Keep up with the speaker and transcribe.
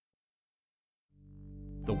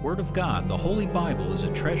The Word of God, the Holy Bible, is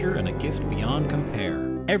a treasure and a gift beyond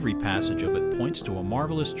compare. Every passage of it points to a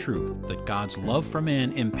marvelous truth that God's love for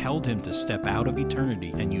man impelled him to step out of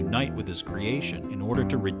eternity and unite with his creation in order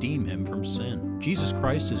to redeem him from sin. Jesus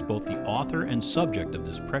Christ is both the author and subject of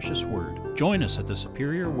this precious Word. Join us at the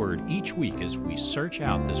Superior Word each week as we search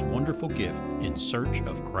out this wonderful gift in search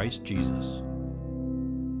of Christ Jesus.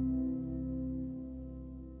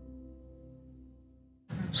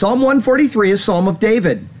 Psalm 143 is Psalm of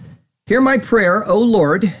David. Hear my prayer, O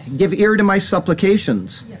Lord, give ear to my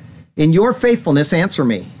supplications. In your faithfulness answer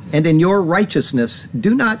me, and in your righteousness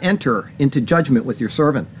do not enter into judgment with your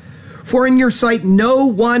servant. For in your sight no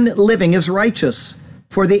one living is righteous,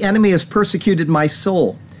 for the enemy has persecuted my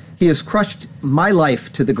soul. He has crushed my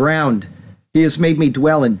life to the ground. He has made me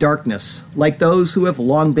dwell in darkness, like those who have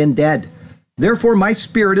long been dead. Therefore my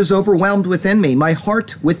spirit is overwhelmed within me. My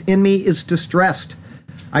heart within me is distressed.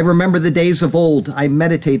 I remember the days of old. I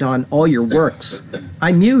meditate on all your works.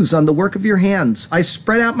 I muse on the work of your hands. I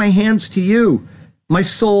spread out my hands to you. My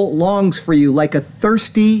soul longs for you like a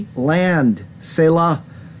thirsty land. Selah.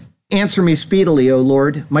 Answer me speedily, O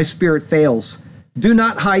Lord. My spirit fails. Do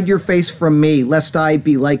not hide your face from me, lest I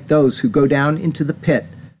be like those who go down into the pit.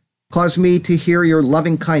 Cause me to hear your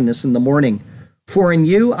loving kindness in the morning, for in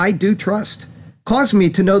you I do trust. Cause me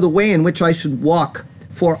to know the way in which I should walk,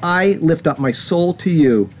 for I lift up my soul to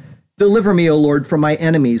you. Deliver me, O Lord, from my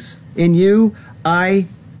enemies. In you I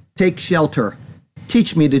take shelter.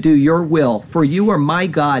 Teach me to do your will, for you are my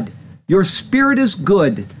God. Your spirit is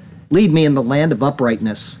good. Lead me in the land of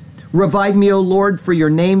uprightness. Revive me, O Lord, for your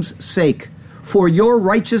name's sake. For your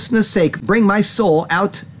righteousness' sake, bring my soul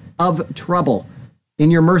out of trouble.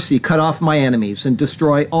 In your mercy, cut off my enemies and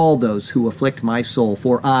destroy all those who afflict my soul,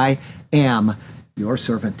 for I am your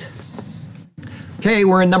servant. Okay,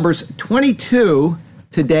 we're in Numbers 22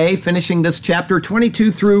 today, finishing this chapter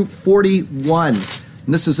 22 through 41. And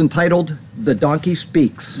this is entitled, The Donkey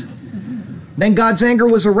Speaks. Then God's anger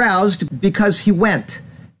was aroused because he went,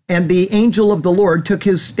 and the angel of the Lord took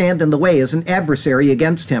his stand in the way as an adversary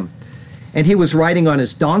against him. And he was riding on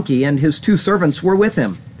his donkey, and his two servants were with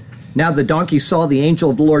him. Now the donkey saw the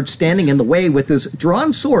angel of the Lord standing in the way with his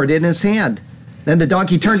drawn sword in his hand. Then the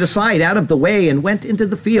donkey turned aside out of the way and went into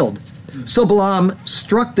the field. So Balaam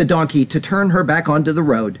struck the donkey to turn her back onto the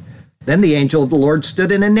road. Then the angel of the Lord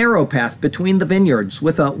stood in a narrow path between the vineyards,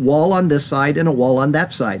 with a wall on this side and a wall on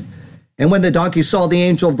that side. And when the donkey saw the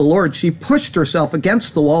angel of the Lord, she pushed herself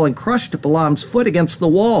against the wall and crushed Balaam's foot against the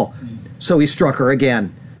wall. So he struck her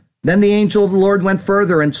again. Then the angel of the Lord went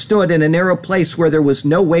further and stood in a narrow place where there was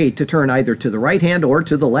no way to turn either to the right hand or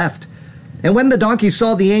to the left. And when the donkey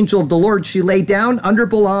saw the angel of the Lord, she lay down under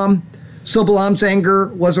Balaam. So Balaam's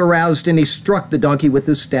anger was aroused, and he struck the donkey with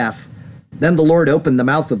his staff. Then the Lord opened the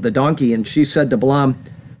mouth of the donkey, and she said to Balaam,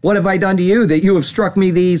 "What have I done to you, that you have struck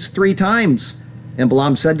me these 3 times? And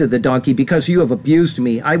Balaam said to the donkey, "Because you have abused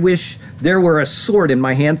me, I wish there were a sword in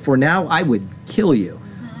my hand, for now I would kill you."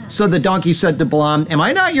 So the donkey said to Balaam, "Am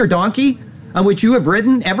I not your donkey, on which you have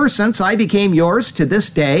ridden ever since I became yours to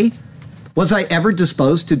this day? Was I ever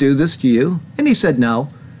disposed to do this to you?" And he said, "No."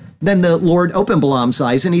 Then the Lord opened Balaam's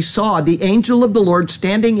eyes, and he saw the angel of the Lord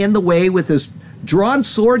standing in the way with his drawn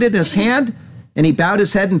sword in his hand, and he bowed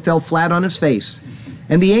his head and fell flat on his face.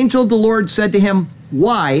 And the angel of the Lord said to him,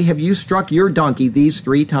 "Why have you struck your donkey these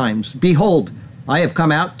 3 times? Behold, I have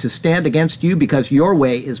come out to stand against you because your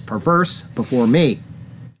way is perverse before me.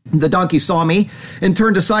 The donkey saw me and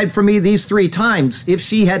turned aside from me these 3 times. If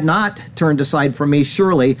she had not turned aside from me,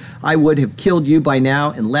 surely I would have killed you by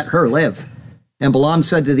now and let her live." And Balaam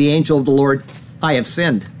said to the angel of the Lord, "I have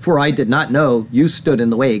sinned, for I did not know you stood in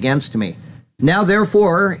the way against me. Now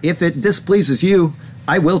therefore, if it displeases you,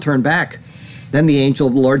 I will turn back." Then the angel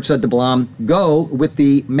of the Lord said to Balaam, "Go with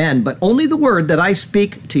the men, but only the word that I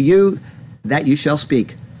speak to you, that you shall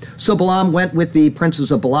speak." So Balaam went with the princes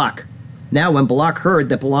of Balak. Now when Balak heard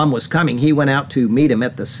that Balaam was coming, he went out to meet him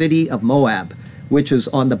at the city of Moab, which is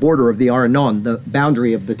on the border of the Arnon, the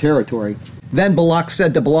boundary of the territory. Then Balak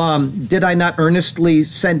said to Balaam, "Did I not earnestly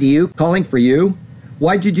send to you, calling for you?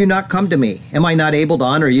 Why did you not come to me? Am I not able to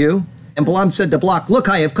honor you?" And Balaam said to Balak, "Look,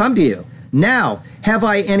 I have come to you. Now, have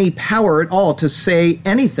I any power at all to say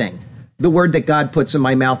anything? The word that God puts in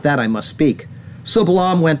my mouth, that I must speak." So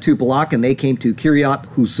Balaam went to Balak, and they came to Kiriath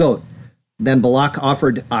Huzot. Then Balak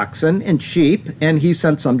offered oxen and sheep, and he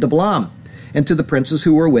sent some to Balaam and to the princes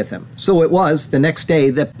who were with him. So it was the next day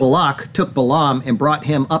that Balak took Balaam and brought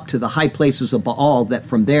him up to the high places of Baal, that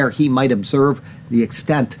from there he might observe the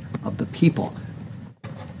extent of the people.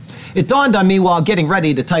 It dawned on me while getting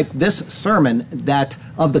ready to type this sermon that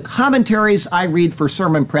of the commentaries I read for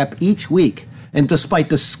sermon prep each week, And despite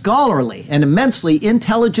the scholarly and immensely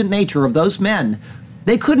intelligent nature of those men,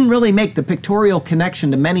 they couldn't really make the pictorial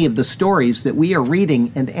connection to many of the stories that we are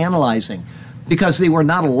reading and analyzing, because they were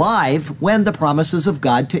not alive when the promises of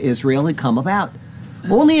God to Israel had come about.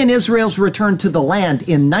 Only in Israel's return to the land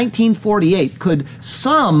in 1948 could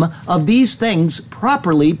some of these things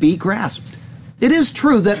properly be grasped. It is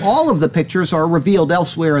true that all of the pictures are revealed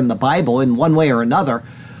elsewhere in the Bible in one way or another,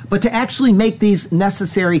 but to actually make these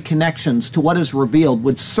necessary connections to what is revealed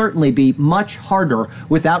would certainly be much harder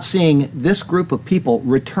without seeing this group of people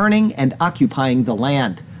returning and occupying the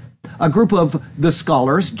land. A group of the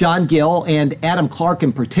scholars, John Gill and Adam Clarke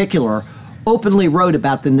in particular, openly wrote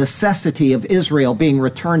about the necessity of Israel being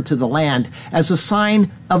returned to the land as a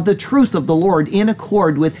sign of the truth of the Lord in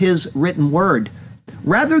accord with his written word.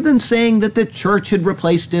 Rather than saying that the church had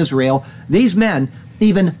replaced Israel, these men,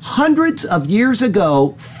 even hundreds of years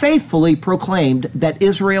ago, faithfully proclaimed that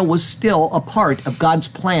Israel was still a part of God's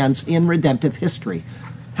plans in redemptive history.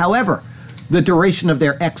 However, the duration of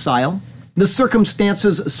their exile, the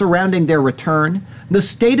circumstances surrounding their return, the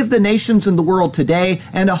state of the nations in the world today,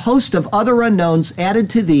 and a host of other unknowns added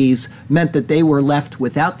to these meant that they were left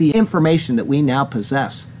without the information that we now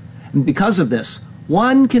possess. And because of this,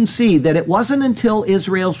 one can see that it wasn't until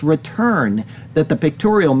Israel's return that the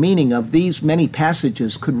pictorial meaning of these many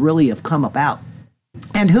passages could really have come about.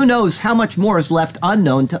 And who knows how much more is left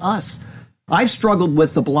unknown to us. I've struggled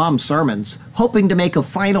with the Balaam sermons, hoping to make a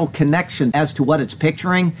final connection as to what it's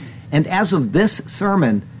picturing, and as of this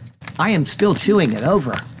sermon, I am still chewing it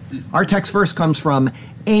over. Our text verse comes from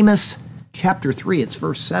Amos chapter 3, it's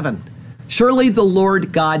verse 7. Surely the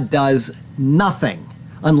Lord God does nothing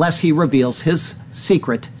unless he reveals his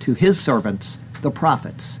secret to his servants, the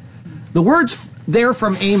prophets. The words there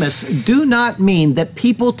from Amos do not mean that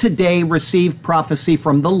people today receive prophecy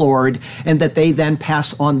from the Lord and that they then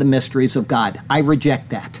pass on the mysteries of God. I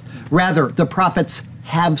reject that. Rather, the prophets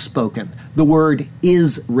have spoken. The word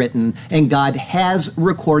is written, and God has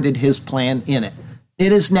recorded his plan in it.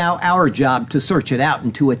 It is now our job to search it out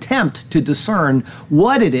and to attempt to discern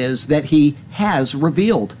what it is that he has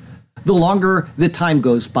revealed. The longer the time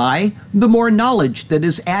goes by, the more knowledge that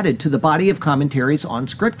is added to the body of commentaries on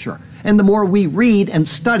Scripture, and the more we read and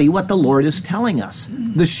study what the Lord is telling us,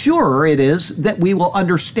 the surer it is that we will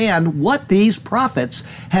understand what these prophets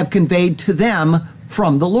have conveyed to them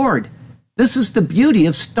from the Lord. This is the beauty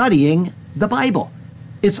of studying the Bible.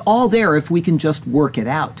 It's all there if we can just work it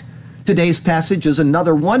out. Today's passage is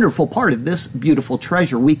another wonderful part of this beautiful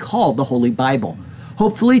treasure we call the Holy Bible.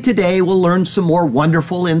 Hopefully today we'll learn some more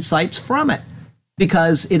wonderful insights from it,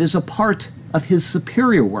 because it is a part of his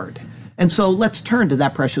superior word. And so let's turn to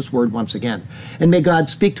that precious word once again. And may God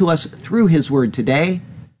speak to us through his word today,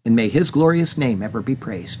 and may his glorious name ever be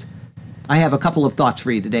praised. I have a couple of thoughts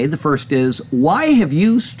for you today. The first is, why have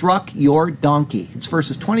you struck your donkey? It's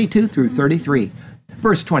verses 22 through 33.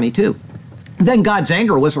 Verse 22. Then God's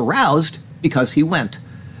anger was aroused because he went.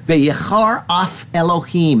 Ve'yichar af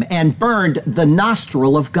Elohim, and burned the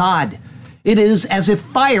nostril of God. It is as if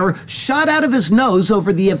fire shot out of his nose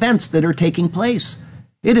over the events that are taking place.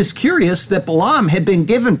 It is curious that Balaam had been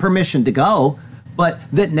given permission to go, but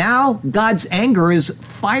that now God's anger is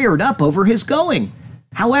fired up over his going.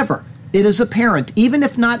 However, it is apparent, even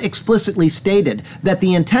if not explicitly stated, that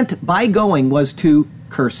the intent by going was to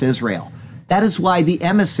curse Israel. That is why the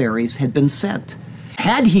emissaries had been sent.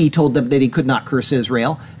 Had he told them that he could not curse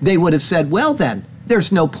Israel, they would have said, well then,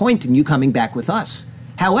 there's no point in you coming back with us.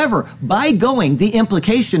 However, by going, the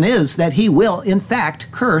implication is that he will, in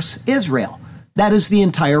fact, curse Israel. That is the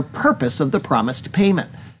entire purpose of the promised payment.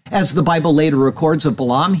 As the Bible later records of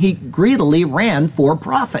Balaam, he greedily ran for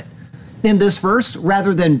profit. In this verse,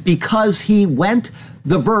 rather than because he went,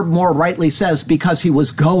 the verb more rightly says because he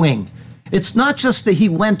was going. It's not just that he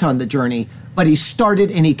went on the journey, but he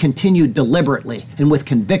started and he continued deliberately and with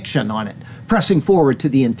conviction on it, pressing forward to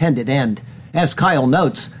the intended end. As Kyle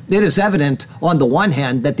notes, it is evident on the one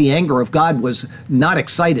hand that the anger of God was not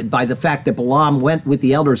excited by the fact that Balaam went with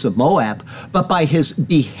the elders of Moab, but by his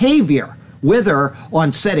behavior with her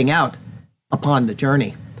on setting out upon the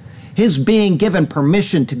journey. His being given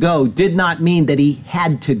permission to go did not mean that he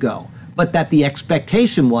had to go, but that the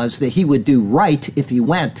expectation was that he would do right if he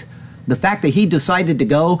went. The fact that he decided to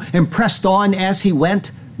go and pressed on as he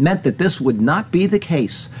went meant that this would not be the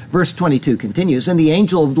case. Verse 22 continues, and the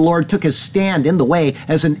angel of the Lord took his stand in the way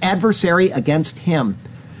as an adversary against him.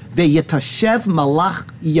 Ve'yitashev malach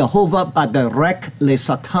Yehovah baderek le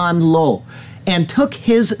Satan lo, and took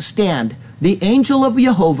his stand, the angel of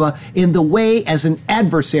Jehovah, in the way as an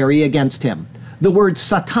adversary against him. The word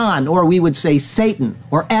Satan, or we would say Satan,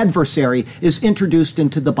 or adversary, is introduced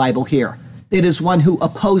into the Bible here. It is one who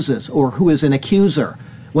opposes or who is an accuser.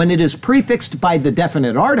 When it is prefixed by the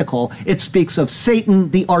definite article, it speaks of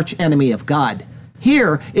Satan, the archenemy of God.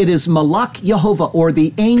 Here, it is Malach Yehovah, or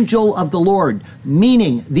the angel of the Lord,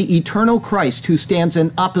 meaning the eternal Christ who stands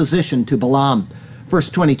in opposition to Balaam. Verse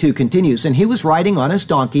 22 continues, and he was riding on his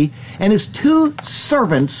donkey, and his 2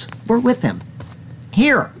 servants were with him.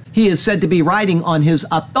 Here, he is said to be riding on his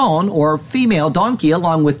athon, or female donkey,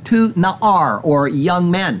 along with 2 na'ar, or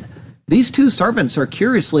young men. These 2 servants are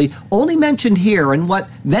curiously only mentioned here in what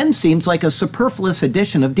then seems like a superfluous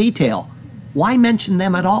addition of detail. Why mention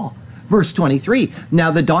them at all? Verse 23,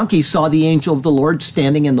 now the donkey saw the angel of the Lord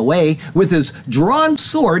standing in the way with his drawn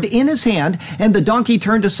sword in his hand, and the donkey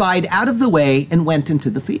turned aside out of the way and went into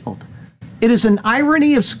the field. It is an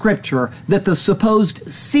irony of Scripture that the supposed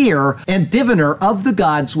seer and diviner of the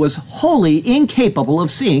gods was wholly incapable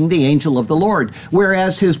of seeing the angel of the Lord,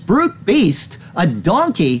 whereas his brute beast, a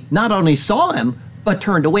donkey, not only saw him, but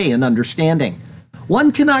turned away in understanding.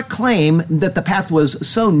 One cannot claim that the path was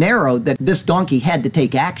so narrow that this donkey had to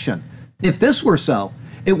take action. If this were so,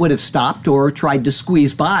 it would have stopped or tried to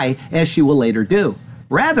squeeze by, as she will later do.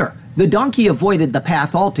 Rather, the donkey avoided the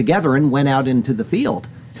path altogether and went out into the field.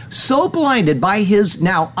 So blinded by his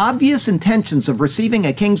now obvious intentions of receiving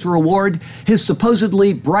a king's reward, his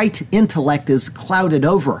supposedly bright intellect is clouded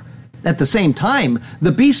over. At the same time,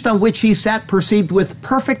 the beast on which he sat perceived with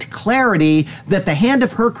perfect clarity that the hand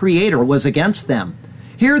of her creator was against them.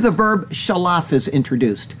 Here the verb shalaf is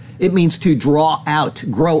introduced. It means to draw out,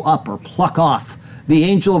 grow up, or pluck off. The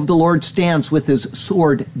angel of the Lord stands with his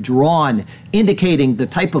sword drawn, indicating the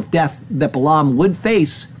type of death that Balaam would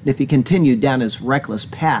face if he continued down his reckless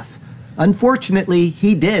path. Unfortunately,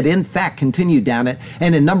 he did, in fact, continue down it,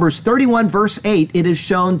 and in Numbers 31, verse 8, it is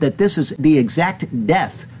shown that this is the exact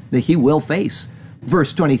death that he will face.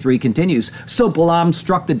 Verse 23 continues, so Balaam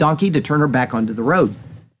struck the donkey to turn her back onto the road.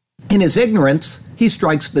 In his ignorance, he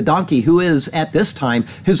strikes the donkey, who is, at this time,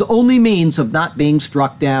 his only means of not being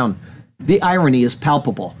struck down. The irony is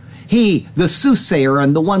palpable. He, the soothsayer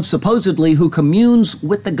and the one supposedly who communes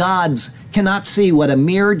with the gods, cannot see what a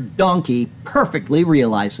mere donkey perfectly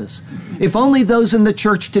realizes. If only those in the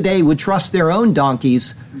church today would trust their own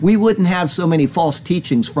donkeys, we wouldn't have so many false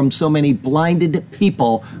teachings from so many blinded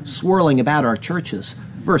people swirling about our churches.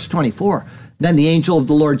 Verse 24, then the angel of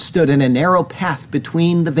the Lord stood in a narrow path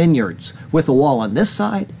between the vineyards, with a wall on this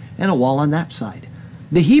side and a wall on that side.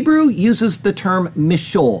 The Hebrew uses the term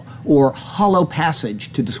mishol, or hollow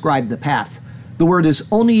passage, to describe the path. The word is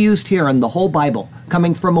only used here in the whole Bible,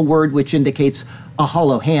 coming from a word which indicates a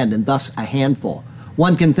hollow hand and thus a handful.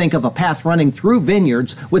 One can think of a path running through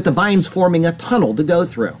vineyards with the vines forming a tunnel to go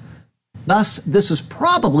through. Thus, this is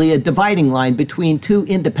probably a dividing line between 2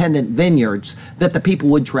 independent vineyards that the people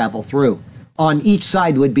would travel through. On each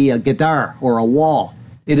side would be a gedar, or a wall.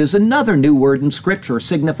 It is another new word in Scripture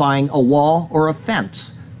signifying a wall or a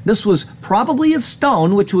fence. This was probably of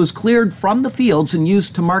stone, which was cleared from the fields and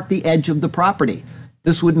used to mark the edge of the property.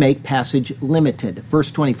 This would make passage limited.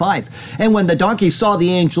 Verse 25, and when the donkey saw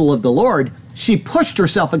the angel of the Lord, she pushed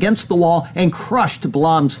herself against the wall and crushed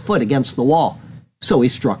Balaam's foot against the wall. So he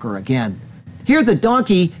struck her again. Here the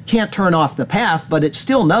donkey can't turn off the path, but it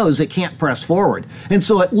still knows it can't press forward. And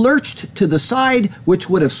so it lurched to the side, which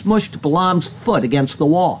would have smushed Balaam's foot against the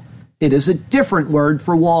wall. It is a different word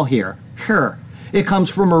for wall here, ker. It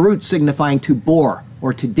comes from a root signifying to bore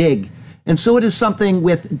or to dig. And so it is something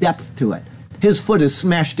with depth to it. His foot is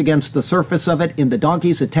smashed against the surface of it in the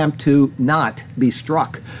donkey's attempt to not be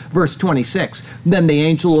struck. Verse 26, then the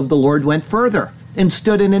angel of the Lord went further and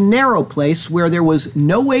stood in a narrow place where there was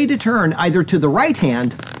no way to turn either to the right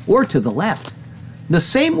hand or to the left. The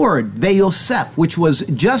same word, Veyosef, which was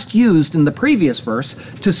just used in the previous verse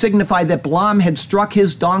to signify that Balaam had struck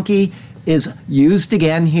his donkey, is used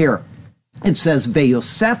again here. It says,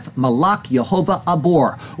 Veyosef Malach Yehovah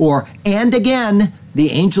Abor, or, and again, the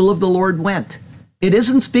angel of the Lord went. It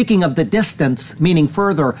isn't speaking of the distance, meaning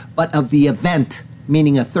further, but of the event,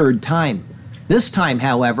 meaning a third time. This time,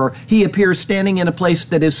 however, he appears standing in a place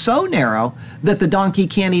that is so narrow that the donkey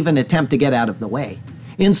can't even attempt to get out of the way.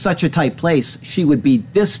 In such a tight place, she would be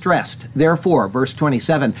distressed. Therefore, verse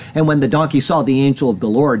 27, and when the donkey saw the angel of the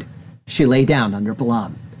Lord, she lay down under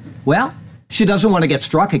Balaam. Well, she doesn't want to get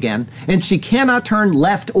struck again, and she cannot turn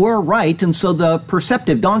left or right, and so the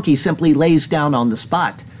perceptive donkey simply lays down on the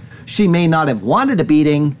spot. She may not have wanted a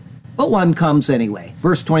beating, but one comes anyway.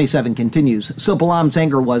 Verse 27 continues, so Balaam's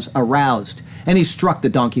anger was aroused, and he struck the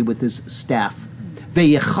donkey with his staff.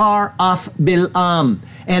 Veyichar af Bilam,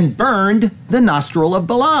 and burned the nostril of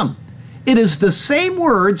Balaam. It is the same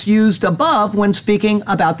words used above when speaking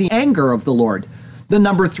about the anger of the Lord. The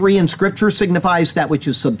number 3 in Scripture signifies that which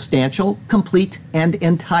is substantial, complete, and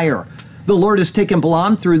entire. The Lord has taken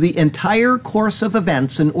Balaam through the entire course of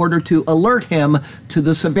events in order to alert him to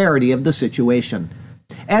the severity of the situation.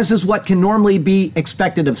 As is what can normally be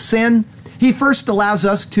expected of sin, he first allows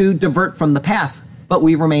us to divert from the path, but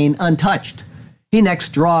we remain untouched. He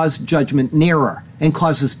next draws judgment nearer and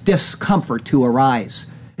causes discomfort to arise.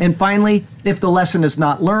 And finally, if the lesson is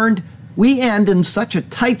not learned, we end in such a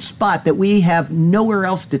tight spot that we have nowhere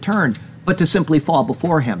else to turn but to simply fall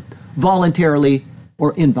before him, voluntarily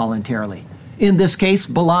or involuntarily. In this case,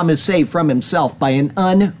 Balaam is saved from himself by an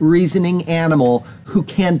unreasoning animal who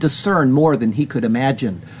can discern more than he could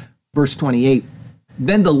imagine. Verse 28,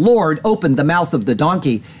 Then the Lord opened the mouth of the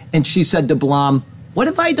donkey, and she said to Balaam, What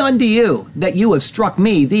have I done to you, that you have struck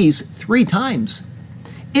me these 3 times?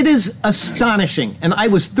 It is astonishing, and I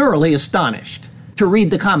was thoroughly astonished, to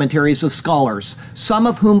read the commentaries of scholars, some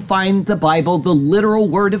of whom find the Bible the literal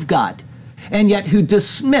Word of God, and yet who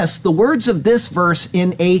dismiss the words of this verse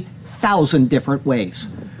in 1,000 different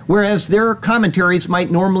ways. Whereas their commentaries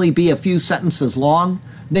might normally be a few sentences long,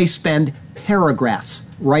 they spend paragraphs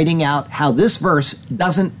writing out how this verse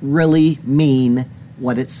doesn't really mean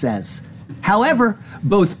what it says. However,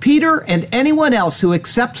 both Peter and anyone else who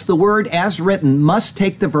accepts the word as written must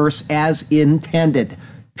take the verse as intended.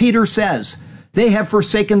 Peter says, They have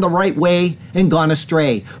forsaken the right way and gone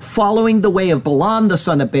astray, following the way of Balaam the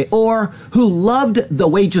son of Beor, who loved the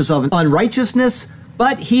wages of unrighteousness,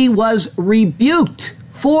 but he was rebuked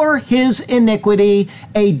for his iniquity.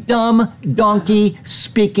 A dumb donkey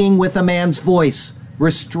speaking with a man's voice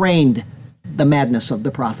restrained the madness of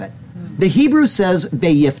the prophet. The Hebrew says,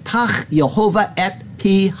 Veyiftach Yehovah et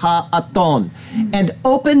pi ha'aton, and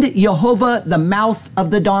opened Yehovah the mouth of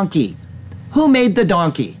the donkey. Who made the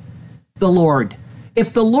donkey? The Lord.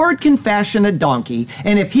 If the Lord can fashion a donkey,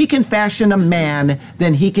 and if he can fashion a man,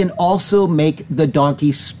 then he can also make the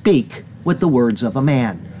donkey speak with the words of a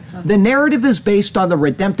man. The narrative is based on the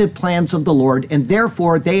redemptive plans of the Lord, and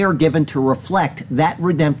therefore they are given to reflect that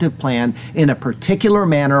redemptive plan in a particular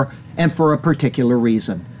manner and for a particular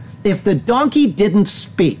reason. If the donkey didn't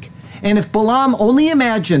speak, and if Balaam only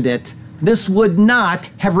imagined it, this would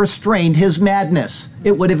not have restrained his madness.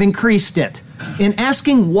 It would have increased it. In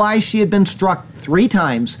asking why she had been struck 3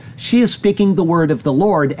 times, she is speaking the word of the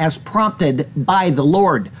Lord as prompted by the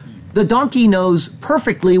Lord. The donkey knows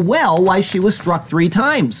perfectly well why she was struck 3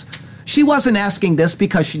 times. She wasn't asking this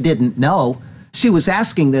because she didn't know. She was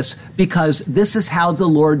asking this because this is how the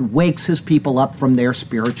Lord wakes his people up from their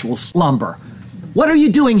spiritual slumber. What are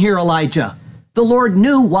you doing here, Elijah? The Lord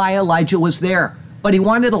knew why Elijah was there, but he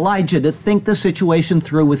wanted Elijah to think the situation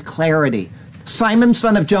through with clarity. Simon,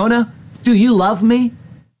 son of Jonah, do you love me?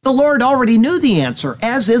 The Lord already knew the answer,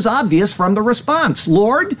 as is obvious from the response.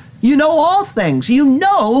 Lord, you know all things. You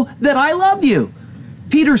know that I love you.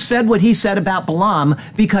 Peter said what he said about Balaam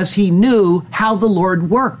because he knew how the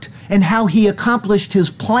Lord worked and how he accomplished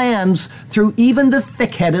his plans through even the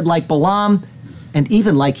thick-headed like Balaam and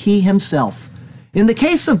even like he himself. In the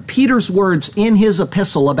case of Peter's words in his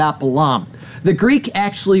epistle about Balaam, the Greek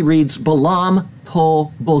actually reads Balaam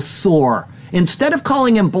to Bosor. Instead of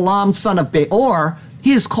calling him Balaam, son of Beor,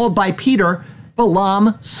 he is called by Peter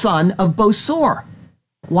Balaam, son of Bosor.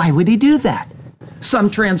 Why would he do that? Some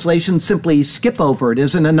translations simply skip over it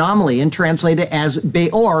as an anomaly and translate it as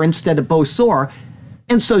Beor instead of Bosor,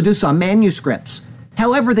 and so do some manuscripts.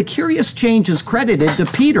 However, the curious change is credited to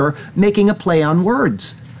Peter making a play on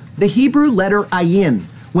words. The Hebrew letter ayin,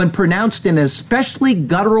 when pronounced in an especially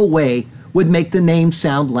guttural way, would make the name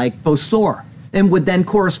sound like Bosor, and would then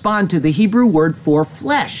correspond to the Hebrew word for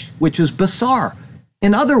flesh, which is basar.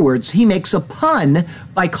 In other words, he makes a pun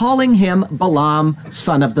by calling him Balaam,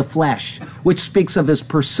 son of the flesh, which speaks of his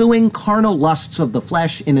pursuing carnal lusts of the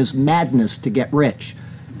flesh in his madness to get rich.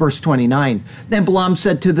 Verse 29, Then Balaam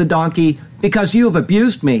said to the donkey, Because you have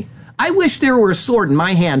abused me, I wish there were a sword in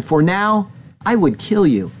my hand, for now I would kill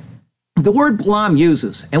you. The word Balaam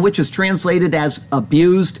uses, and which is translated as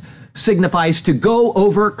abused, signifies to go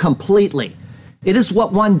over completely. It is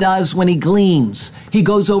what one does when he gleans. He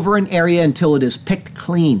goes over an area until it is picked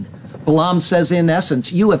clean. Balaam says, in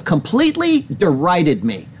essence, you have completely derided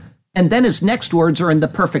me. And then his next words are in the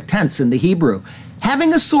perfect tense in the Hebrew.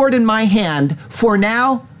 Having a sword in my hand, for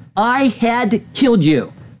now I had killed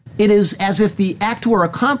you. It is as if the act were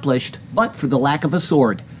accomplished, but for the lack of a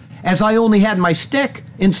sword. As I only had my stick,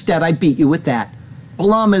 instead I beat you with that.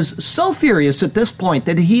 Balaam is so furious at this point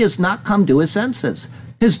that he has not come to his senses.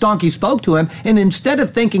 His donkey spoke to him, and instead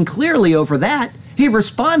of thinking clearly over that, he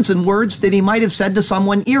responds in words that he might have said to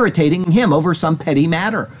someone irritating him over some petty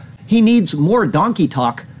matter. He needs more donkey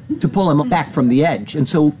talk, to pull him back from the edge. And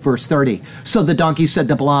so, verse 30, so the donkey said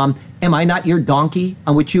to Balaam, am I not your donkey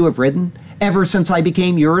on which you have ridden? Ever since I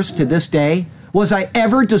became yours to this day, was I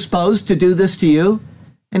ever disposed to do this to you?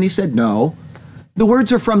 And he said, no. The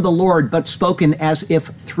words are from the Lord, but spoken as if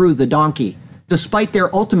through the donkey. Despite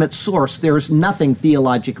their ultimate source, there is nothing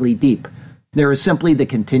theologically deep. There is simply the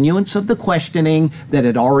continuance of the questioning that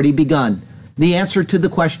had already begun. The answer to the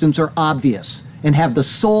questions are obvious and have the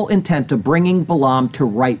sole intent of bringing Balaam to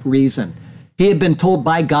right reason. He had been told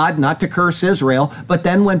by God not to curse Israel, but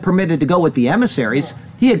then when permitted to go with the emissaries,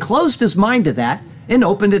 he had closed his mind to that and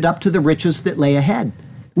opened it up to the riches that lay ahead.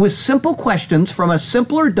 With simple questions from a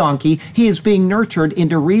simpler donkey, he is being nurtured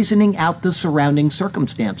into reasoning out the surrounding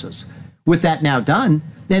circumstances. With that now done,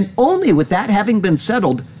 then only with that having been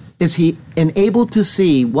settled, is he enabled to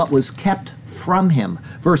see what was kept from him.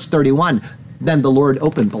 Verse 31, then the Lord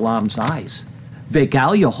opened Balaam's eyes.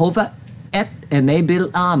 Vegal Yehovah et ene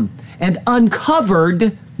Bilam, and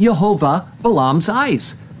uncovered Yehovah Balaam's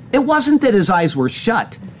eyes. It wasn't that his eyes were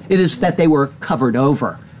shut. It is that they were covered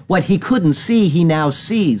over. What he couldn't see, he now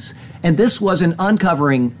sees. And this was an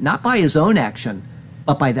uncovering, not by his own action,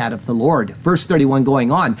 but by that of the Lord. Verse 31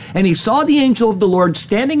 going on, and he saw the angel of the Lord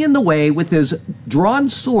standing in the way with his drawn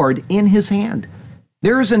sword in his hand.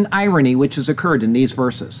 There is an irony which has occurred in these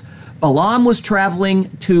verses. Balaam was traveling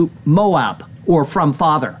to Moab, or from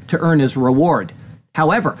Father, to earn his reward.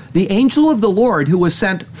 However, the angel of the Lord who was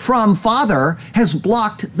sent from Father has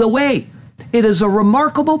blocked the way. It is a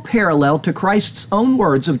remarkable parallel to Christ's own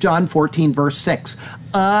words of John 14, verse 6.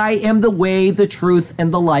 I am the way, the truth,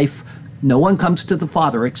 and the life. No one comes to the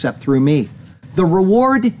Father except through me. The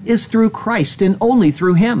reward is through Christ and only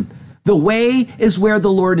through him. The way is where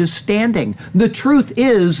the Lord is standing. The truth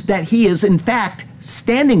is that he is in fact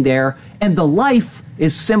standing there, and the life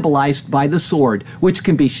is symbolized by the sword, which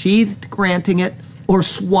can be sheathed, granting it, or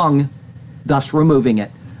swung, thus removing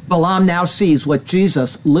it. Balaam now sees what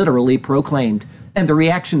Jesus literally proclaimed, and the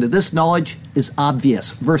reaction to this knowledge is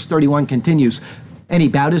obvious. Verse 31 continues, and he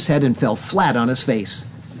bowed his head and fell flat on his face.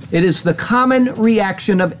 It is the common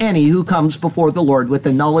reaction of any who comes before the Lord with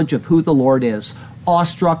the knowledge of who the Lord is.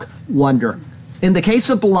 Awestruck wonder. In the case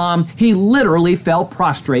of Balaam, he literally fell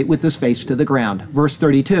prostrate with his face to the ground. Verse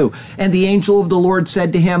 32, and the angel of the Lord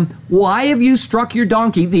said to him, why have you struck your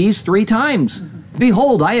donkey these 3 times?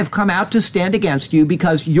 Behold, I have come out to stand against you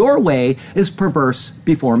because your way is perverse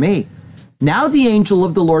before me. Now the angel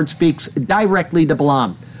of the Lord speaks directly to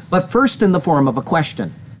Balaam, but first in the form of a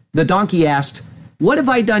question. The donkey asked, what have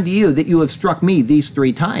I done to you that you have struck me these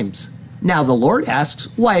 3 times? Now the Lord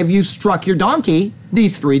asks, why have you struck your donkey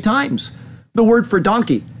these 3 times? The word for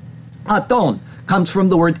donkey, aton, comes from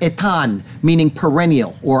the word etan, meaning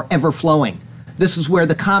perennial or ever-flowing. This is where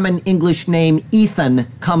the common English name Ethan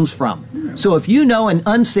comes from. So if you know an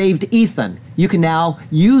unsaved Ethan, you can now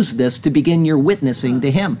use this to begin your witnessing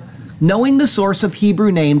to him. Knowing the source of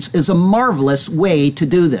Hebrew names is a marvelous way to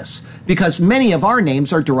do this, because many of our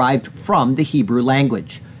names are derived from the Hebrew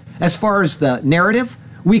language. As far as the narrative,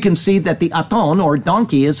 we can see that the aton, or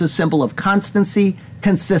donkey, is a symbol of constancy,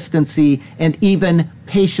 consistency, and even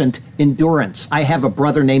patient endurance. I have a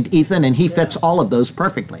brother named Ethan, and he fits all of those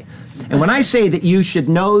perfectly. And when I say that you should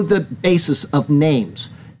know the basis of names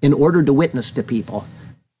in order to witness to people,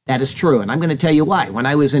 that is true. And I'm going to tell you why. When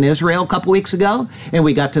I was in Israel a couple weeks ago, and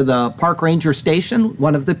we got to the park ranger station,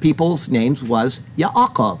 one of the people's names was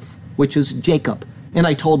Yaakov, which is Jacob. And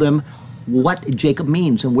I told him what Jacob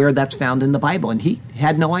means and where that's found in the Bible. And he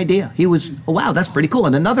had no idea. He was, oh, wow, that's pretty cool.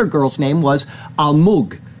 And another girl's name was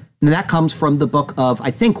Almug. And that comes from the book of,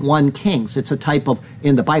 I think, 1 Kings. It's a type of,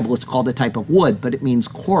 in the Bible, it's called a type of wood, but it means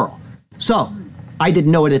coral. So I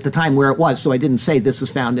didn't know it at the time where it was, so I didn't say this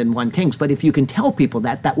is found in 1 Kings. But if you can tell people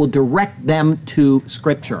that, that will direct them to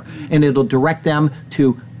Scripture, and it'll direct them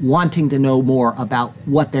to wanting to know more about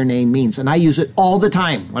what their name means. And I use it all the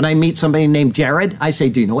time. When I meet somebody named Jared, I say,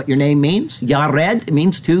 do you know what your name means? Yared, it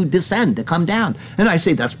means to descend, to come down. And I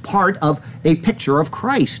say that's part of a picture of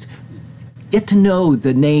Christ. Get to know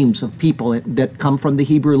the names of people that come from the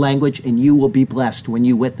Hebrew language, and you will be blessed when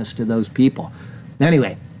you witness to those people.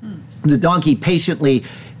 Anyway, the donkey patiently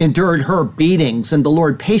endured her beatings, and the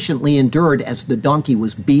Lord patiently endured as the donkey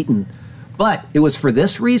was beaten. But it was for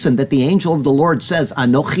this reason that the angel of the Lord says,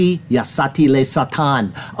 Anochi yasati le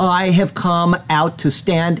Satan. I have come out to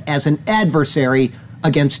stand as an adversary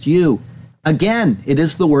against you. Again, it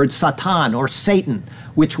is the word Satan or Satan,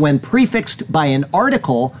 which when prefixed by an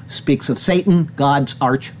article speaks of Satan, God's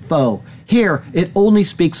arch foe. Here, it only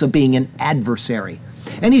speaks of being an adversary.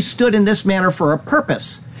 And he stood in this manner for a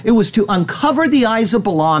purpose. It was to uncover the eyes of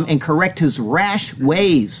Balaam and correct his rash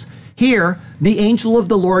ways. Here, the angel of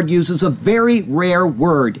the Lord uses a very rare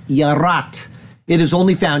word, yarat. It is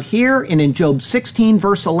only found here and in Job 16,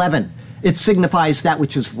 verse 11. It signifies that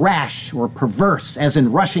which is rash or perverse, as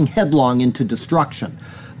in rushing headlong into destruction.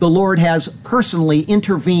 The Lord has personally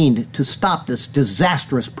intervened to stop this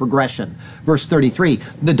disastrous progression. Verse 33,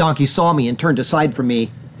 the donkey saw me and turned aside from me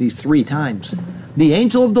these 3 times. The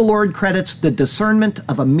angel of the Lord credits the discernment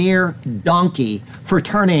of a mere donkey for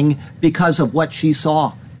turning because of what she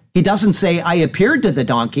saw. He doesn't say, I appeared to the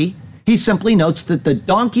donkey. He simply notes that the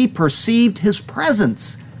donkey perceived his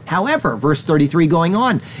presence. However, verse 33 going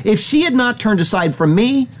on, if she had not turned aside from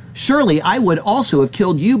me, surely I would also have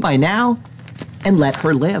killed you by now and let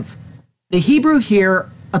her live. The Hebrew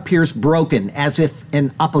here appears broken, as if an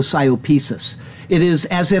aposiopesis. It is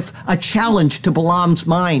as if a challenge to Balaam's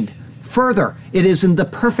mind. Further, it is in the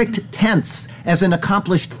perfect tense, as an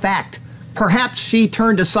accomplished fact. Perhaps she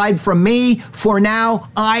turned aside from me, for now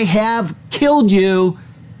I have killed you,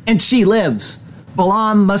 and she lives.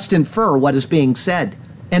 Balaam must infer what is being said,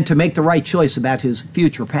 and to make the right choice about his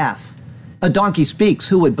future path. A donkey speaks,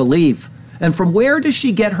 who would believe? And from where does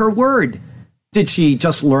she get her word? Did she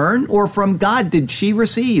just learn, or from God did she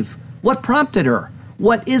receive? What prompted her?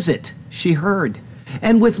 What is it she heard?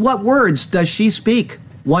 And with what words does she speak?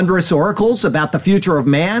 Wondrous oracles about the future of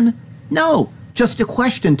man? No, just a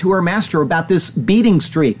question to her master about this beating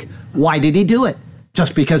streak. Why did he do it?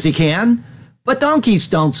 Just because he can? But donkeys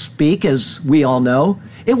don't speak, as we all know.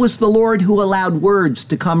 It was the Lord who allowed words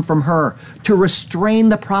to come from her to restrain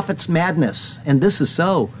the prophet's madness. And this is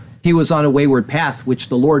so. He was on a wayward path which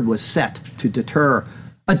the Lord was set to deter.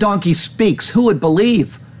 A donkey speaks. Who would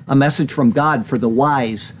believe? A message from God for the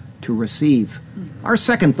wise to receive. Our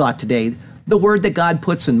second thought today, the word that God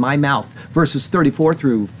puts in my mouth, verses 34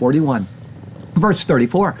 through 41. Verse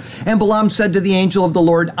 34, and Balaam said to the angel of the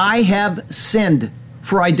Lord, I have sinned,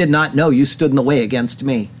 for I did not know you stood in the way against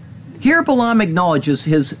me. Here Balaam acknowledges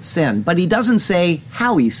his sin, but he doesn't say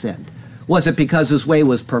how he sinned. Was it because his way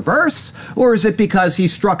was perverse, or is it because he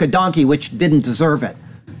struck a donkey which didn't deserve it?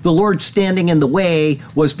 The Lord standing in the way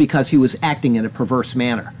was because he was acting in a perverse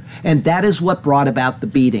manner, and that is what brought about the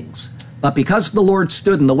beatings. But because the Lord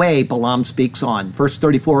stood in the way, Balaam speaks on. Verse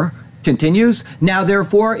 34 continues, now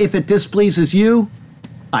therefore, if it displeases you,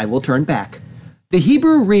 I will turn back. The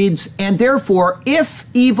Hebrew reads, and therefore, if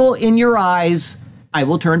evil in your eyes, I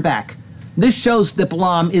will turn back. This shows that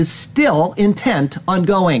Balaam is still intent on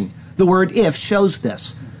going. The word if shows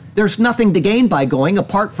this. There's nothing to gain by going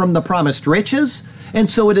apart from the promised riches, and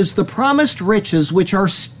so it is the promised riches which are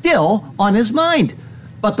still on his mind.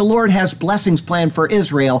 But the Lord has blessings planned for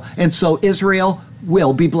Israel, and so Israel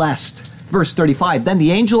will be blessed. Verse 35, then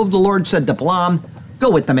the angel of the Lord said to Balaam, go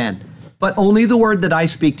with the men, but only the word that I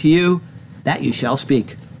speak to you, that you shall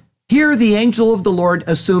speak. Here the angel of the Lord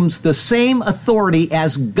assumes the same authority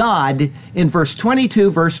as God in verse 22,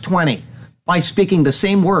 verse 20. By speaking the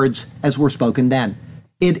same words as were spoken then.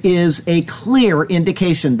 It is a clear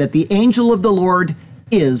indication that the angel of the Lord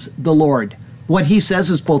is the Lord. What he says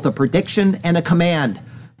is both a prediction and a command.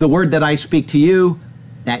 The word that I speak to you,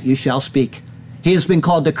 that you shall speak. He has been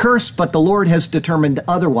called to curse, but the Lord has determined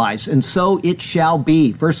otherwise, and so it shall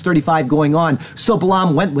be. Verse 35 going on, so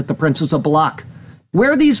Balaam went with the princes of Balak.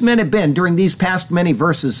 Where these men have been during these past many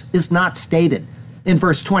verses is not stated. In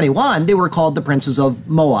verse 21, they were called the princes of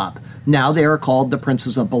Moab. Now they are called the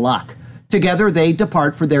princes of Balak. Together they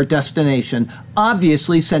depart for their destination,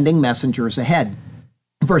 obviously sending messengers ahead.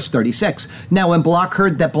 Verse 36, now when Balak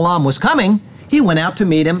heard that Balaam was coming, he went out to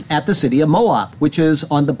meet him at the city of Moab, which is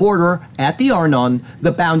on the border at the Arnon,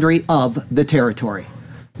 the boundary of the territory.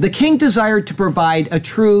 The king desired to provide a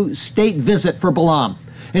true state visit for Balaam,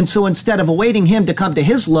 and so instead of awaiting him to come to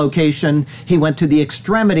his location, he went to the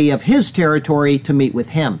extremity of his territory to meet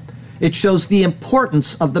with him. It shows the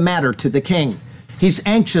importance of the matter to the king. He's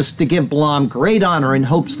anxious to give Balaam great honor in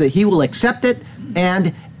hopes that he will accept it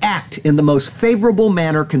and act in the most favorable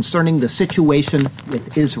manner concerning the situation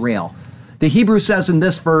with Israel. The Hebrew says in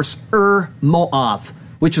this verse, Moab,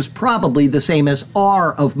 which is probably the same as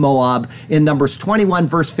Ar of Moab in Numbers 21,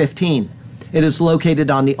 verse 15. It is located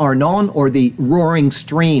on the Arnon, or the roaring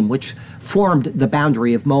stream, which formed the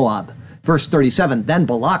boundary of Moab. Verse 37, then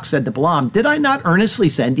Balak said to Balaam, did I not earnestly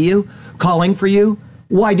send to you, calling for you?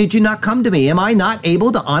 Why did you not come to me? Am I not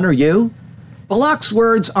able to honor you? Balak's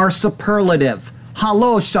words are superlative.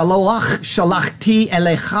 Halo shaloach shalachti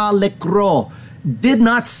elecha lekro. Did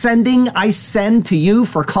not sending I send to you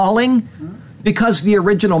for calling? Because the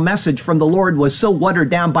original message from the Lord was so watered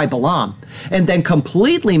down by Balaam, and then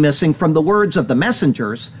completely missing from the words of the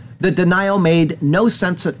messengers, the denial made no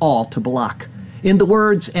sense at all to Balak. In the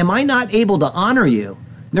words, am I not able to honor you?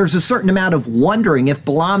 There's a certain amount of wondering if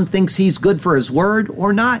Balaam thinks he's good for his word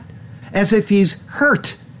or not, as if he's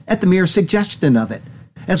hurt at the mere suggestion of it.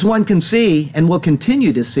 As one can see, and will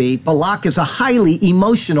continue to see, Balak is a highly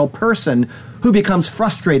emotional person who becomes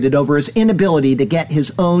frustrated over his inability to get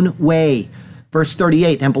his own way. Verse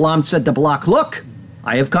 38, and Balaam said to Balak, look,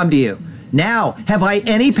 I have come to you. Now, have I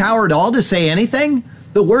any power at all to say anything?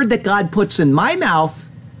 The word that God puts in my mouth,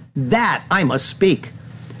 that I must speak.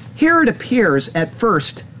 Here it appears at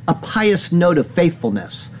first a pious note of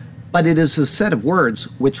faithfulness, but it is a set of words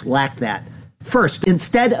which lack that. First,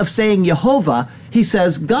 instead of saying Jehovah, he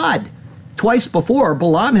says God. Twice before,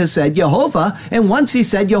 Balaam has said Jehovah, and once he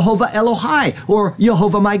said Jehovah Elohai, or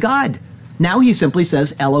Jehovah my God. Now he simply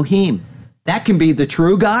says Elohim. That can be the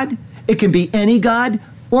true God, it can be any God,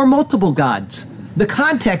 or multiple gods. The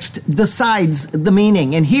context decides the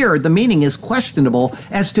meaning, and here the meaning is questionable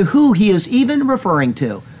as to who he is even referring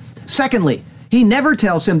to. Secondly, he never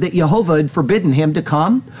tells him that Jehovah had forbidden him to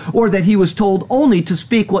come, or that he was told only to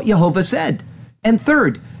speak what Jehovah said. And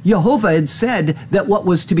third, Jehovah had said that what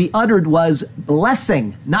was to be uttered was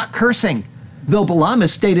blessing, not cursing. Though Balaam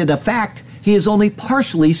has stated a fact, he has only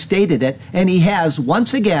partially stated it, and he has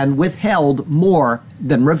once again withheld more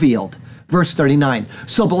than revealed. Verse 39,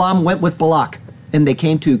 so Balaam went with Balak, and they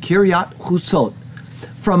came to Kiryat Hutzot.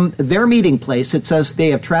 From their meeting place, it says they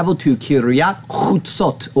have traveled to Kiryat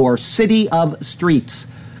Hutzot, or city of streets.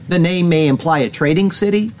 The name may imply a trading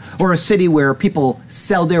city, or a city where people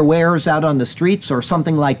sell their wares out on the streets, or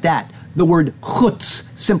something like that. The word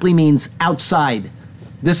chutz simply means outside.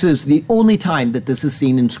 This is the only time that this is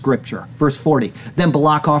seen in Scripture. Verse 40, then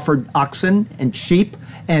Balak offered oxen and sheep,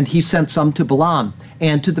 and he sent some to Balaam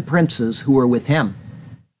and to the princes who were with him.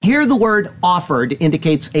 Here the word offered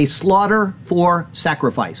indicates a slaughter for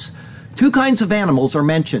sacrifice. Two kinds of animals are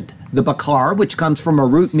mentioned. The bakar, which comes from a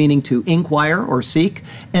root meaning to inquire or seek,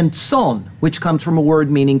 and son, which comes from a word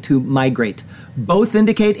meaning to migrate. Both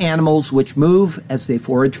indicate animals which move as they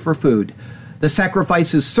forage for food. The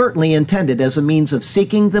sacrifice is certainly intended as a means of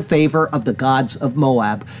seeking the favor of the gods of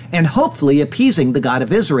Moab and hopefully appeasing the God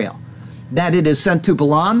of Israel. That it is sent to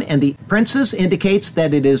Balaam and the princes indicates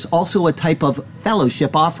that it is also a type of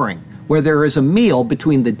fellowship offering, where there is a meal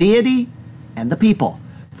between the deity and the people.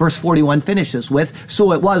 Verse 41 finishes with,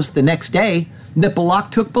 so it was the next day that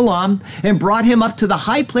Balak took Balaam and brought him up to the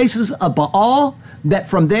high places of Baal, that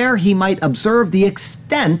from there he might observe the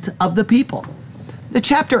extent of the people. The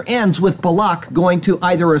chapter ends with Balak going to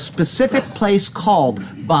either a specific place called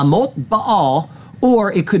Bamot Baal,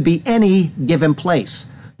 or it could be any given place.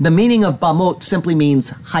 The meaning of Bamot simply means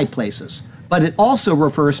high places, but it also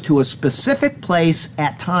refers to a specific place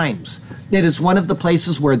at times. It is one of the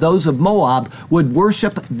places where those of Moab would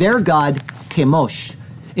worship their god Chemosh.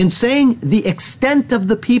 In saying the extent of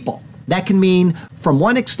the people, that can mean from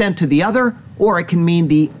one extent to the other, or it can mean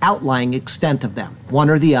the outlying extent of them, one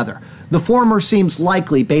or the other. The former seems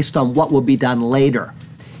likely based on what will be done later.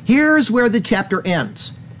 Here's where the chapter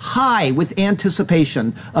ends, high with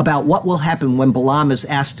anticipation about what will happen when Balaam is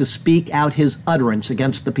asked to speak out his utterance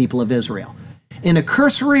against the people of Israel. In a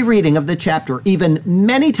cursory reading of the chapter, even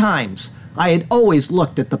many times, I had always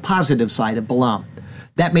looked at the positive side of Balaam.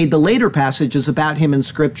 That made the later passages about him in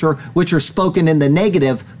Scripture, which are spoken in the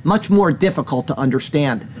negative, much more difficult to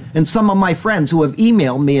understand. And some of my friends who have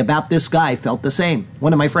emailed me about this guy felt the same.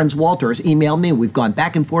 One of my friends, Walter, has emailed me. We've gone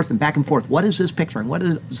back and forth and back and forth. What is this picturing? What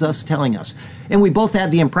is this telling us? And we both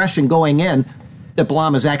had the impression going in that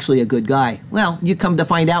Balaam is actually a good guy. Well, you come to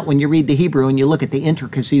find out when you read the Hebrew and you look at the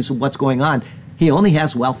intricacies of what's going on, he only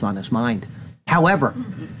has wealth on his mind. However,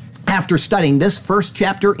 after studying this first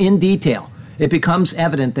chapter in detail, it becomes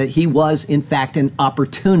evident that he was, in fact, an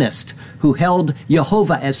opportunist who held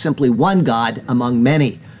Jehovah as simply one God among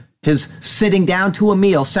many. His sitting down to a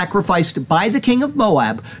meal sacrificed by the king of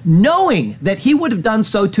Moab, knowing that he would have done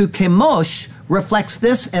so to Chemosh, reflects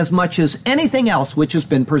this as much as anything else which has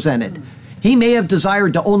been presented. He may have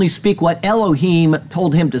desired to only speak what Elohim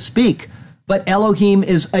told him to speak, but Elohim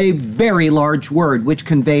is a very large word which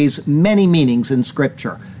conveys many meanings in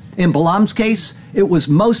Scripture. In Balaam's case, it was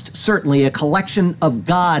most certainly a collection of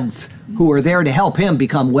gods who were there to help him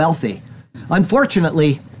become wealthy.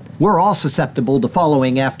 Unfortunately, we're all susceptible to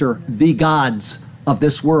following after the gods of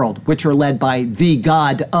this world, which are led by the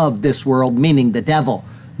god of this world, meaning the devil.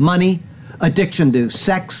 Money, addiction to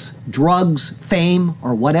sex, drugs, fame,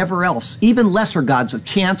 or whatever else, even lesser gods of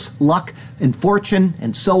chance, luck, and fortune,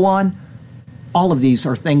 and so on. All of these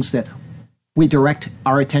are things that we direct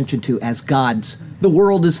our attention to as gods. The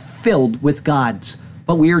world is filled with gods,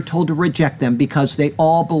 but we are told to reject them because they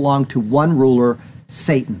all belong to one ruler,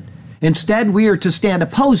 Satan. Instead, we are to stand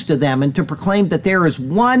opposed to them and to proclaim that there is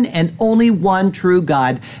one and only one true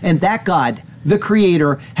God, and that God, the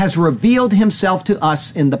Creator, has revealed himself to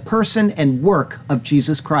us in the person and work of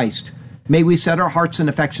Jesus Christ. May we set our hearts and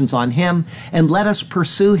affections on him, and let us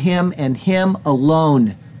pursue him and him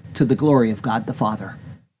alone to the glory of God the Father.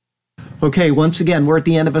 Okay, once again, we're at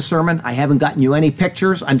the end of a sermon. I haven't gotten you any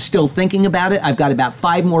pictures. I'm still thinking about it. I've got about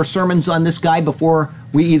 5 more sermons on this guy before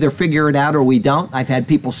we either figure it out or we don't. I've had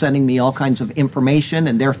people sending me all kinds of information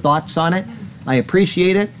and their thoughts on it. I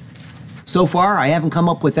appreciate it. So far, I haven't come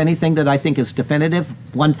up with anything that I think is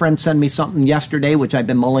definitive. One friend sent me something yesterday, which I've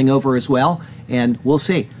been mulling over as well, and we'll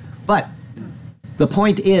see. But the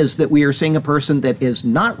point is that we are seeing a person that is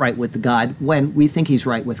not right with God when we think he's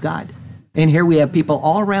right with God. And here we have people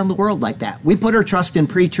all around the world like that. We put our trust in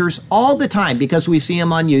preachers all the time because we see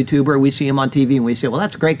him on YouTube or we see him on TV and we say, well,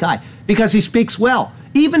 that's a great guy because he speaks well.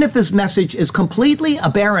 Even if his message is completely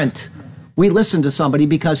aberrant, we listen to somebody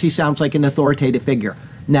because he sounds like an authoritative figure.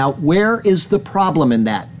 Now, where is the problem in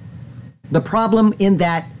that? The problem in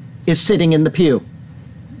that is sitting in the pew.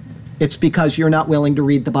 It's because you're not willing to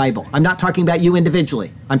read the Bible. I'm not talking about you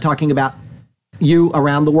individually. I'm talking about you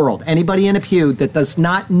around the world. Anybody in a pew that does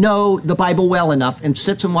not know the Bible well enough and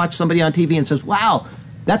sits and watches somebody on TV and says, wow,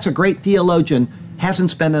 that's a great theologian, hasn't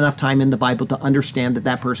spent enough time in the Bible to understand that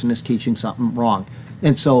that person is teaching something wrong.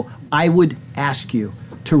 And so I would ask you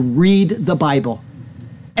to read the Bible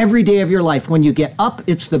every day of your life. When you get up,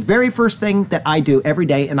 it's the very first thing that I do every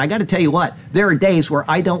day. And I got to tell you what, there are days where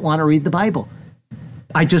I don't want to read the Bible.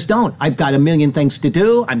 I just don't. I've got a million things to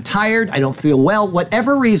do. I'm tired. I don't feel well,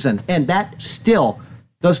 whatever reason. And that still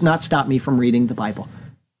does not stop me from reading the Bible.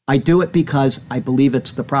 I do it because I believe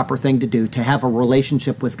it's the proper thing to do, to have a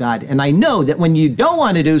relationship with God. And I know that when you don't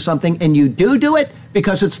want to do something and you do it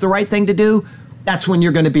because it's the right thing to do, that's when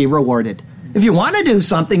you're going to be rewarded. If you want to do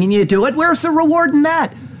something and you do it, where's the reward in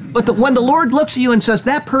that? But when the Lord looks at you and says,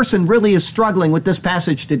 that person really is struggling with this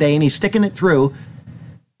passage today and he's sticking it through,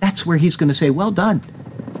 that's where he's going to say, well done.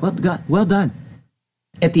 Well done.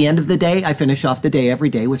 At the end of the day, I finish off the day every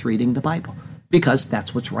day with reading the Bible because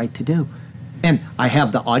that's what's right to do. And I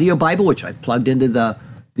have the audio Bible, which I've plugged into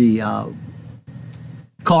the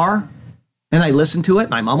car, and I listen to it,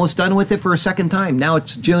 and I'm almost done with it for a second time. Now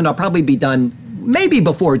it's June. I'll probably be done maybe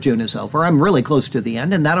before June is over. I'm really close to the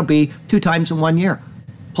end, and that'll be 2 times in 1 year,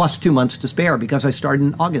 plus 2 months to spare because I started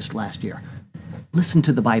in August last year. Listen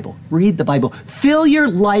to the Bible. Read the Bible. Fill your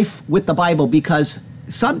life with the Bible because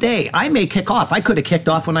someday I may kick off. I could have kicked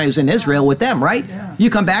off when I was in Israel with them, right? Yeah. You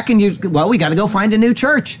come back and we got to go find a new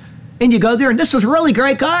church. And you go there and this is a really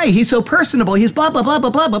great guy. He's so personable. He's blah, blah, blah, blah,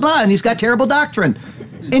 blah, blah, blah. And he's got terrible doctrine.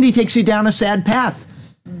 And he takes you down a sad path.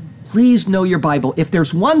 Please know your Bible. If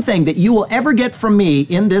there's one thing that you will ever get from me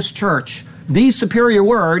in this church, the superior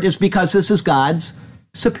word, is because this is God's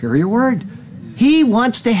superior word. He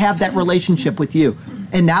wants to have that relationship with you.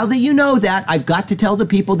 And now that you know that, I've got to tell the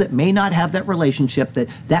people that may not have that relationship that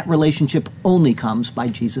that relationship only comes by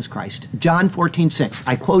Jesus Christ. John 14:6.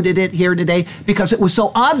 I quoted it here today because it was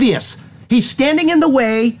so obvious. He's standing in the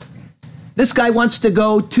way. This guy wants to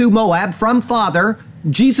go to Moab from Father.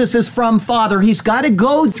 Jesus is from Father. He's got to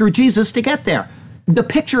go through Jesus to get there. The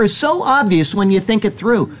picture is so obvious when you think it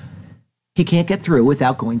through. He can't get through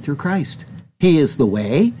without going through Christ. He is the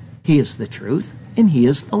way, he is the truth, and he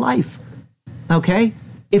is the life. Okay?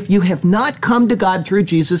 If you have not come to God through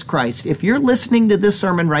Jesus Christ, if you're listening to this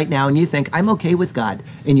sermon right now and you think, I'm okay with God,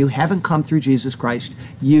 and you haven't come through Jesus Christ,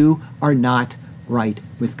 you are not right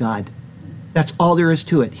with God. That's all there is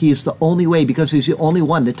to it. He is the only way because he's the only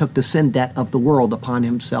one that took the sin debt of the world upon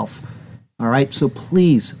himself. All right? So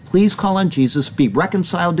please call on Jesus, be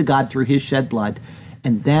reconciled to God through his shed blood,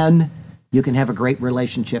 and then you can have a great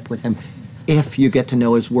relationship with him if you get to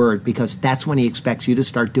know his word, because that's when he expects you to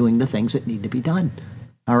start doing the things that need to be done.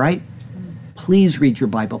 All right? Please read your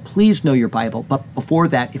Bible. Please know your Bible. But before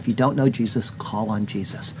that, if you don't know Jesus, call on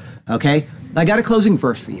Jesus. Okay? I got a closing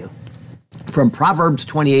verse for you. From Proverbs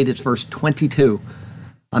 28, it's verse 22.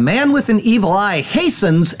 A man with an evil eye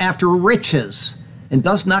hastens after riches and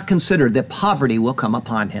does not consider that poverty will come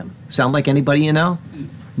upon him. Sound like anybody you know?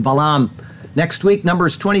 Balaam. Next week,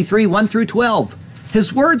 Numbers 23, 1 through 12.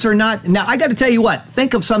 His words are not... Now, I got to tell you what.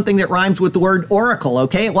 Think of something that rhymes with the word oracle,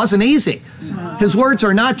 okay? It wasn't easy. His words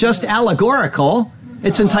are not just allegorical.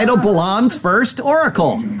 It's entitled Balaam's First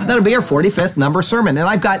Oracle. That'll be our 45th number sermon. And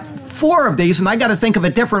I've got 4 of these, and I got to think of a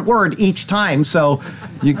different word each time. So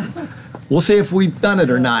we'll see if we've done it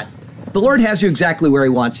or not. The Lord has you exactly where he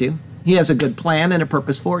wants you. He has a good plan and a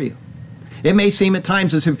purpose for you. It may seem at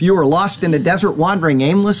times as if you are lost in a desert wandering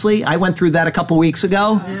aimlessly. I went through that a couple weeks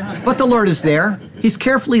ago. But the Lord is there. He's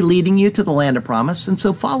carefully leading you to the land of promise. And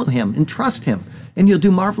so follow him and trust him. And he'll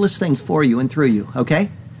do marvelous things for you and through you, okay?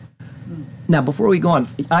 Now, before we go on,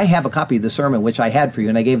 I have a copy of the sermon, which I had for you,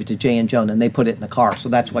 and I gave it to Jay and Joan, and they put it in the car. So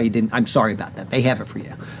that's why you didn't. I'm sorry about that. They have it for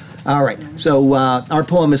you. All right. So our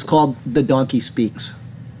poem is called The Donkey Speaks.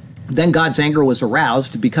 Then God's anger was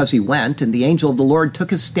aroused because he went, and the angel of the Lord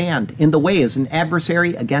took his stand in the way as an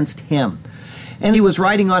adversary against him. And he was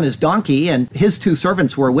riding on his donkey, and his 2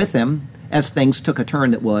 servants were with him, as things took a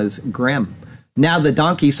turn that was grim. Now the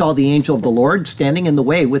donkey saw the angel of the Lord standing in the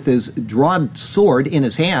way with his drawn sword in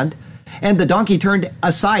his hand, and the donkey turned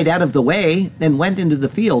aside out of the way and went into the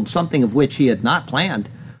field, something of which he had not planned.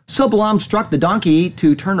 So Balaam struck the donkey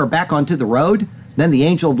to turn her back onto the road. Then the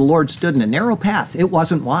angel of the Lord stood in a narrow path, it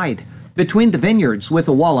wasn't wide, between the vineyards, with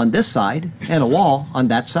a wall on this side and a wall on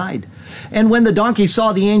that side. And when the donkey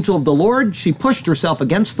saw the angel of the Lord, she pushed herself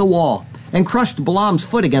against the wall and crushed Balaam's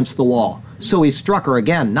foot against the wall. So he struck her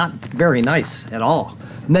again, not very nice at all.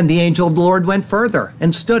 And then the angel of the Lord went further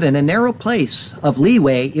and stood in a narrow place of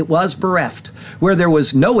leeway, it was bereft, where there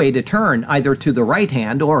was no way to turn either to the right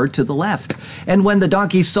hand or to the left. And when the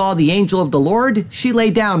donkey saw the angel of the Lord, she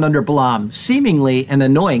lay down under Balaam, seemingly an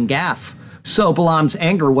annoying gaffe. So Balaam's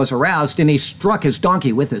anger was aroused, and he struck his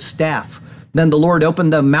donkey with his staff. Then the Lord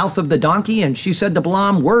opened the mouth of the donkey, and she said to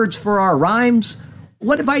Balaam, "Words for our rhymes?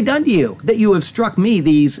 What have I done to you, that you have struck me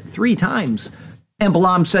these 3 times? And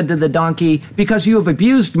Balaam said to the donkey, "Because you have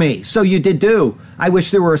abused me, so you did do. I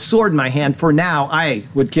wish there were a sword in my hand, for now I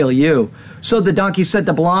would kill you." So the donkey said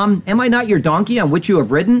to Balaam, "Am I not your donkey on which you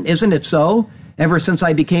have ridden? Isn't it so? Ever since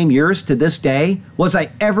I became yours to this day, was I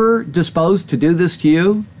ever disposed to do this to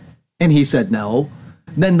you?" And he said, "No."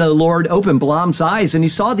 Then the Lord opened Balaam's eyes, and he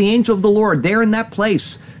saw the angel of the Lord there in that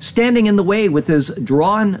place, standing in the way with his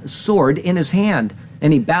drawn sword in his hand.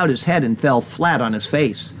 And he bowed his head and fell flat on his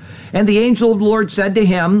face. And the angel of the Lord said to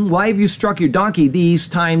him, "Why have you struck your donkey these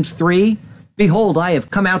times 3? Behold, I have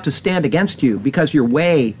come out to stand against you, because your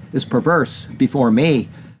way is perverse before me.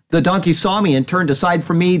 The donkey saw me and turned aside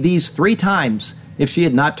from me these 3 times. If she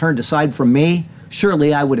had not turned aside from me,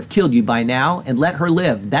 surely I would have killed you by now and let her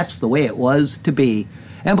live." That's the way it was to be.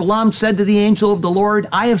 And Balaam said to the angel of the Lord,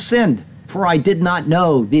 "I have sinned, for I did not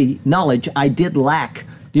know the knowledge I did lack.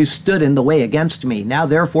 You stood in the way against me. Now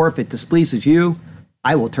therefore, if it displeases you,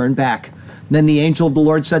 I will turn back." Then the angel of the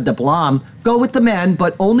Lord said to Balaam, "Go with the men,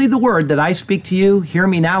 but only the word that I speak to you. Hear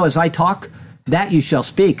me now as I talk, that you shall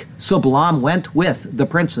speak." So Balaam went with the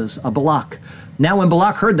princes of Balak. Now when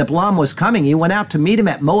Balak heard that Balaam was coming, he went out to meet him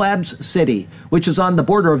at Moab's city, which is on the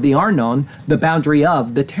border of the Arnon, the boundary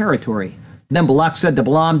of the territory. Then Balak said to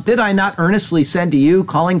Balaam, "Did I not earnestly send to you,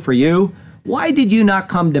 calling for you? Why did you not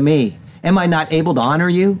come to me? Am I not able to honor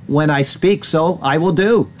you? When I speak, so I will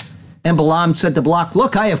do." And Balaam said to Balak,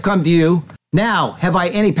 "Look, I have come to you. Now, have I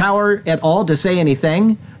any power at all to say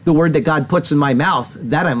anything? The word that God puts in my mouth,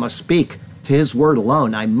 that I must speak. To his word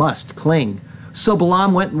alone I must cling." So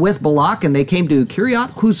Balaam went with Balak, and they came to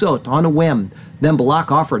Kiriath Huzot on a whim. Then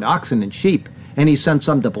Balak offered oxen and sheep, and he sent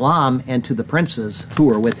some to Balaam and to the princes who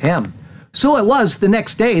were with him. So it was the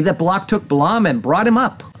next day that Balak took Balaam and brought him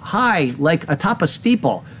up high, like atop a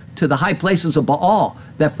steeple, to the high places of Baal,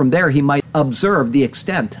 that from there he might observe the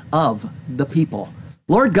extent of the people.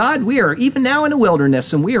 Lord God, we are even now in a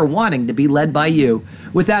wilderness, and we are wanting to be led by you.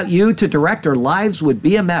 Without you to direct our lives would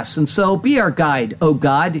be a mess, and so be our guide, O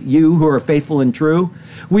God, you who are faithful and true.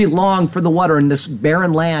 We long for the water in this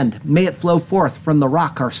barren land. May it flow forth from the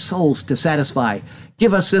rock our souls to satisfy.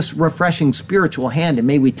 Give us this refreshing spiritual hand, and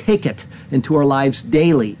may we take it into our lives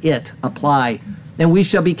daily, it apply. And we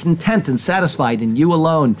shall be content and satisfied in you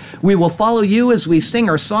alone. We will follow you as we sing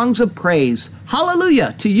our songs of praise.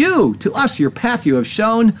 Hallelujah to you, to us your path you have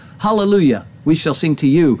shown. Hallelujah. We shall sing to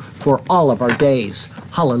you for all of our days.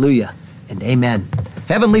 Hallelujah and amen.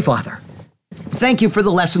 Heavenly Father, thank you for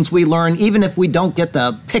the lessons we learn. Even if we don't get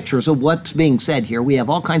the pictures of what's being said here, we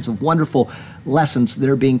have all kinds of wonderful lessons that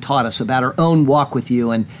are being taught us about our own walk with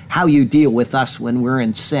you and how you deal with us when we're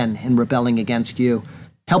in sin and rebelling against you.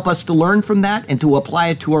 Help us to learn from that and to apply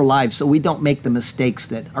it to our lives so we don't make the mistakes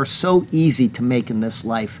that are so easy to make in this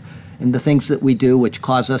life and the things that we do which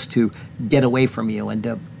cause us to get away from you and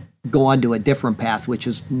to go on to a different path which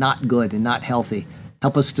is not good and not healthy.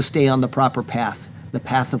 Help us to stay on the proper path, the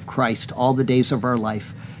path of Christ, all the days of our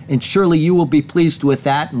life. And surely you will be pleased with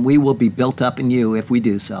that, and we will be built up in you if we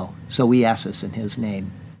do so. So we ask this in his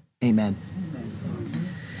name. Amen.